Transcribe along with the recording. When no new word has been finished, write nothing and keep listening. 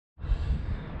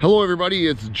Hello everybody,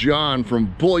 it's John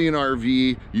from Bullyan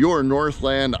RV, your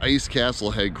Northland Ice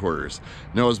Castle headquarters.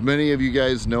 Now, as many of you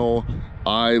guys know,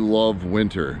 I love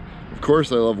winter. Of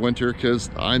course I love winter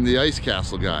because I'm the Ice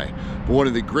Castle guy. But one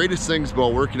of the greatest things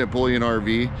about working at Bullyan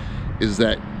RV is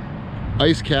that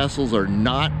ice castles are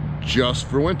not just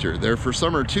for winter, they're for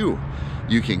summer too.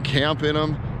 You can camp in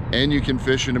them and you can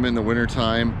fish in them in the winter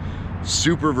time.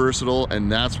 Super versatile,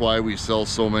 and that's why we sell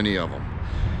so many of them.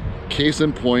 Case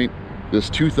in point, this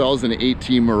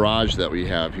 2018 Mirage that we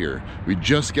have here. We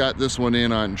just got this one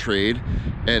in on trade,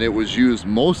 and it was used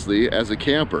mostly as a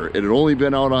camper. It had only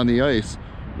been out on the ice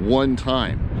one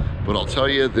time. But I'll tell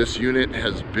you, this unit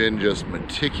has been just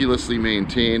meticulously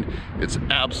maintained. It's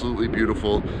absolutely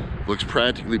beautiful. Looks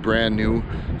practically brand new.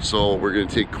 So we're gonna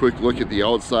take a quick look at the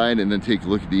outside and then take a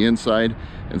look at the inside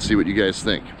and see what you guys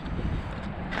think.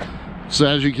 So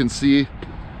as you can see,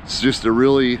 it's just a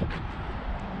really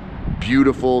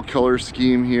beautiful color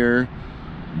scheme here.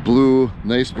 Blue,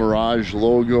 nice Mirage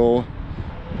logo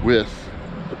with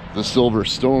the silver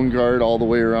stone guard all the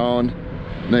way around.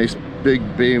 Nice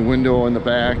big bay window in the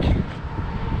back.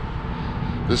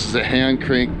 This is a hand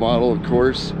crank model, of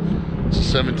course. It's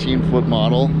a 17-foot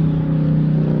model.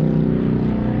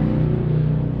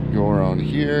 Go around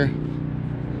here,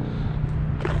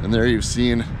 and there you've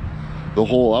seen the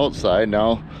whole outside.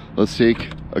 Now let's take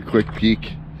a quick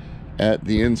peek at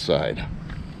the inside.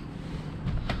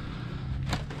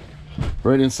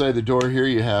 Right inside the door here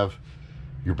you have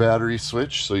your battery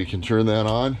switch, so you can turn that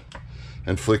on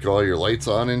and flick all your lights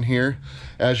on in here.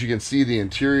 As you can see, the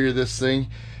interior of this thing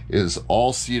is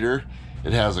all cedar.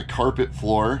 It has a carpet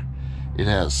floor. It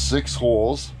has 6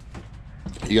 holes.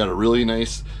 You got a really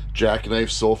nice jackknife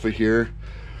sofa here.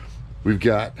 We've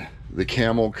got the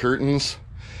camo curtains.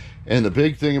 And the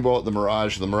big thing about the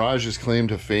Mirage's claim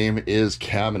to fame is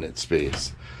cabinet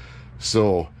space.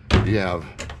 So you have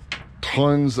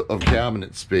tons of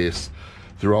cabinet space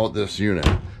throughout this unit.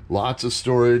 Lots of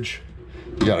storage.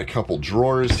 You got a couple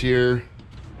drawers here.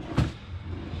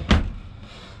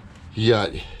 You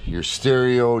got your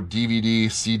stereo,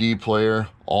 DVD, CD player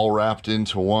all wrapped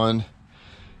into one.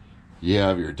 You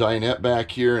have your dinette back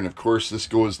here, and of course this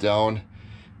goes down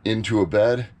into a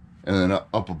bed. And then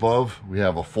up above, we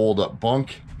have a fold-up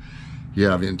bunk. You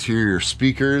have interior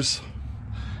speakers,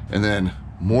 and then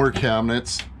more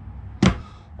cabinets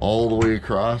all the way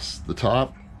across the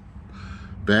top.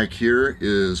 Back here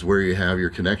is where you have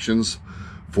your connections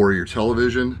for your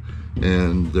television,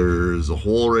 and there's a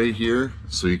hole right here,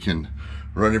 so you can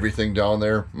run everything down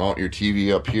there, mount your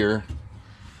TV up here.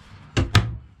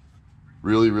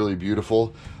 Really, really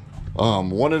beautiful.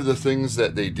 One of the things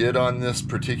that they did on this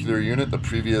particular unit, the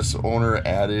previous owner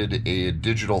added a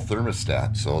digital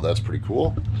thermostat, so that's pretty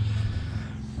cool.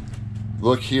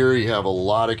 Look here, you have a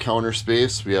lot of counter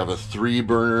space. We have a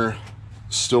 3-burner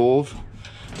stove.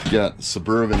 You got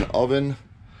Suburban oven,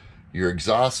 your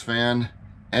exhaust fan,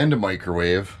 and a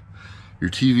microwave. Your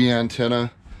TV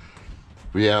antenna.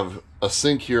 We have a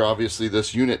sink here. Obviously,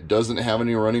 this unit doesn't have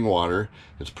any running water.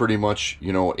 It's pretty much,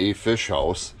 you know, a fish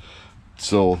house.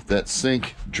 So that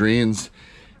sink drains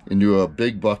into a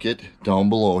big bucket down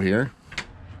below here.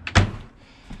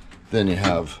 Then you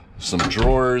have some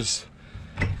drawers,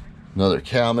 another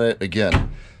cabinet.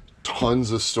 Again, tons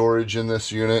of storage in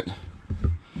this unit.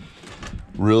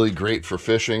 Really great for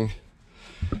fishing.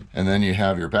 And then you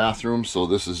have your bathroom. So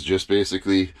this is just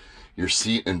basically your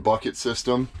seat and bucket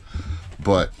system.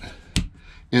 But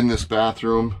in this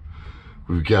bathroom,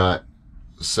 we've got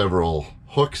several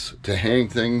hooks to hang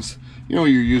things. You know,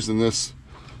 you're using this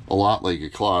a lot like a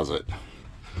closet.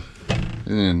 And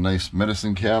then a nice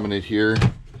medicine cabinet here,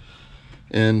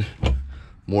 and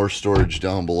more storage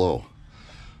down below.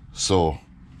 So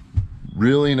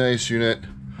really nice unit,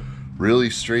 really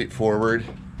straightforward,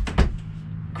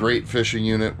 great fishing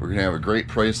unit. We're gonna have a great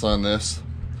price on this.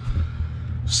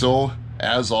 So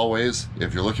as always,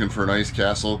 if you're looking for an ice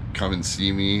castle, come and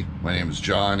see me. My name is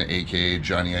John, aka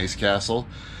Johnny Ice Castle.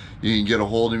 You can get a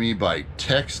hold of me by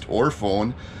text or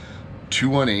phone,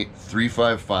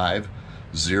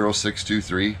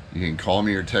 218-355-0623. You can call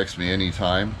me or text me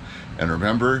anytime. And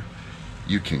remember,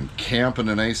 you can camp in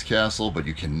an ice castle, but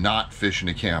you cannot fish in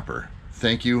a camper.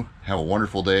 Thank you, have a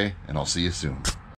wonderful day, and I'll see you soon.